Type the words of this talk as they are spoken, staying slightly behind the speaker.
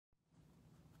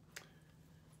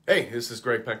Hey, this is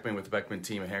Gregg Pechmann with the Pechmann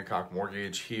Team at Hancock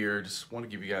Mortgage here. Just want to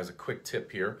give you guys a quick tip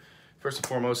here. First and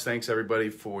foremost, thanks everybody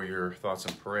for your thoughts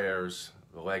and prayers.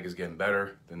 The leg is getting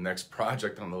better. The next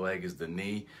project on the leg is the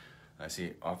knee. I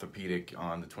see orthopedic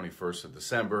on the 21st of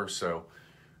December, so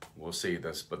we'll see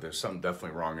this, but there's something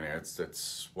definitely wrong in there. It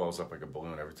swells up like a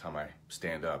balloon every time I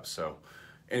stand up. So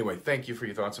anyway, thank you for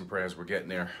your thoughts and prayers. We're getting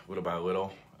there little by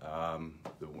little.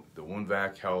 The wound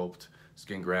vac helped.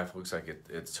 Skin graft looks like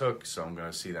it took, so I'm going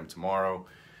to see them tomorrow.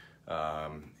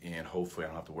 And hopefully I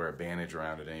don't have to wear a bandage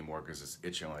around it anymore because it's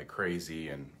itching like crazy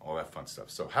and all that fun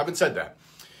stuff. So having said that,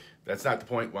 that's not the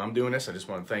point why I'm doing this. I just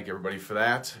want to thank everybody for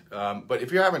that. But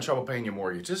if you're having trouble paying your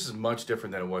mortgage, this is much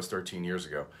different than it was 13 years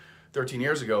ago. 13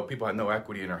 years ago, people had no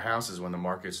equity in their houses when the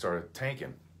market started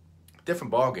tanking. Different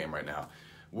ball game right now.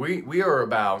 We are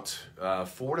about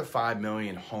 4 to 5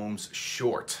 million homes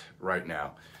short right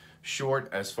now. Short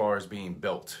as far as being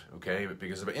built, okay,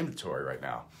 because of inventory right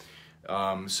now.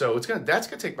 So that's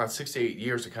gonna take about 6 to 8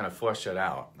 years to kind of flush that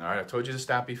out. All right, I told you the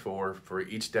stat before. For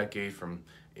each decade from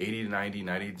 80 to 90,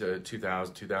 90 to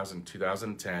 2000, 2000,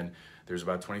 2010, there's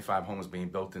about 25 homes being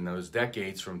built in those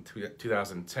decades. From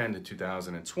 2010 to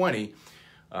 2020,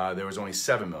 there was only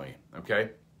 7 million.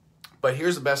 Okay. But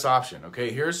here's the best option,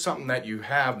 okay? Here's something that you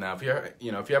have now. If you're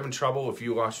having trouble, if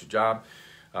you lost your job,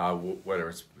 whether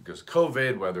it's because of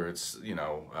COVID, whether it's,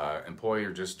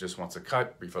 employer just wants a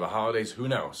cut before the holidays, who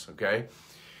knows, okay?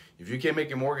 If you can't make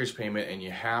your mortgage payment and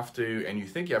you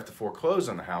think you have to foreclose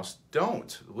on the house,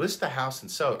 don't. List the house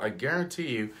and sell it. I guarantee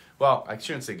you, well, I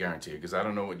shouldn't say guarantee because I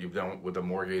don't know what you've done with a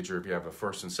mortgage or if you have a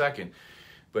first and second,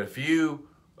 but if you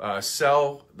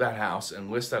sell that house and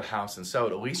list that house and sell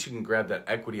it, at least you can grab that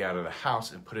equity out of the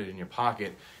house and put it in your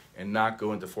pocket and not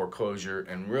go into foreclosure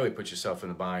and really put yourself in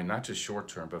the bind, not just short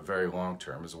term, but very long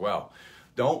term as well.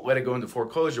 Don't let it go into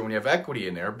foreclosure when you have equity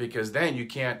in there, because then you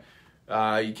can't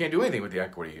do anything with the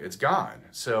equity. It's gone.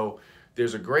 So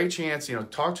there's a great chance,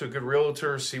 talk to a good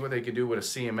realtor, see what they can do with a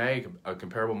CMA, a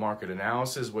comparable market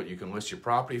analysis, what you can list your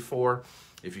property for.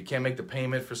 If you can't make the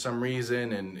payment for some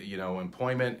reason and,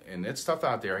 employment, and it's tough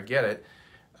out there, I get it.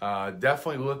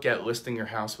 Definitely look at listing your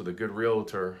house with a good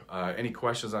realtor. Any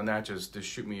questions on that, just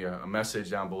shoot me a message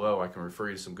down below. I can refer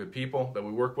you to some good people that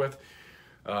we work with.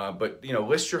 But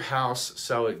list your house,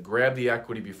 sell it, grab the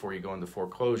equity before you go into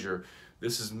foreclosure.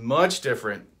 This is much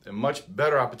different, a much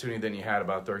better opportunity than you had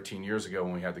about 13 years ago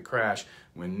when we had the crash,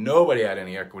 when nobody had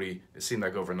any equity. It seemed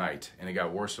like overnight, and it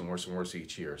got worse and worse and worse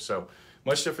each year. So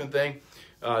much different thing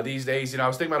these days. I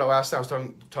was thinking about it last time. I was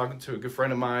talking to a good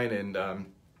friend of mine, and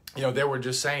they were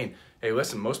just saying, hey,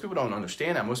 listen, most people don't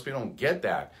understand that. Most people don't get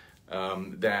that,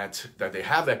 that they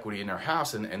have equity in their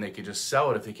house and they could just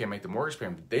sell it if they can't make the mortgage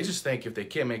payment. They just think if they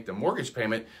can't make the mortgage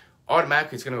payment,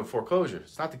 automatically it's going to go foreclosure.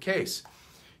 It's not the case.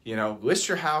 List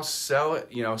your house, sell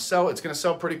it, sell it. It's going to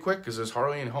sell pretty quick because there's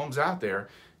hardly any homes out there.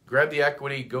 Grab the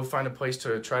equity, go find a place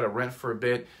to try to rent for a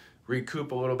bit,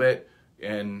 recoup a little bit,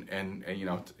 and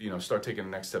start taking the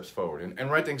next steps forward.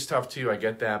 And renting's tough too, I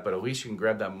get that, but at least you can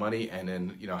grab that money and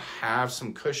then, have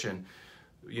some cushion,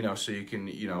 so you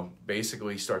can,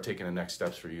 basically start taking the next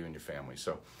steps for you and your family.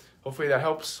 So hopefully that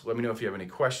helps. Let me know if you have any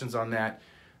questions on that.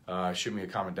 Shoot me a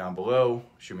comment down below,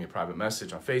 shoot me a private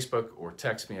message on Facebook, or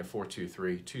text me at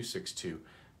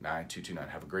 423-262-9229.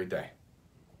 Have a great day.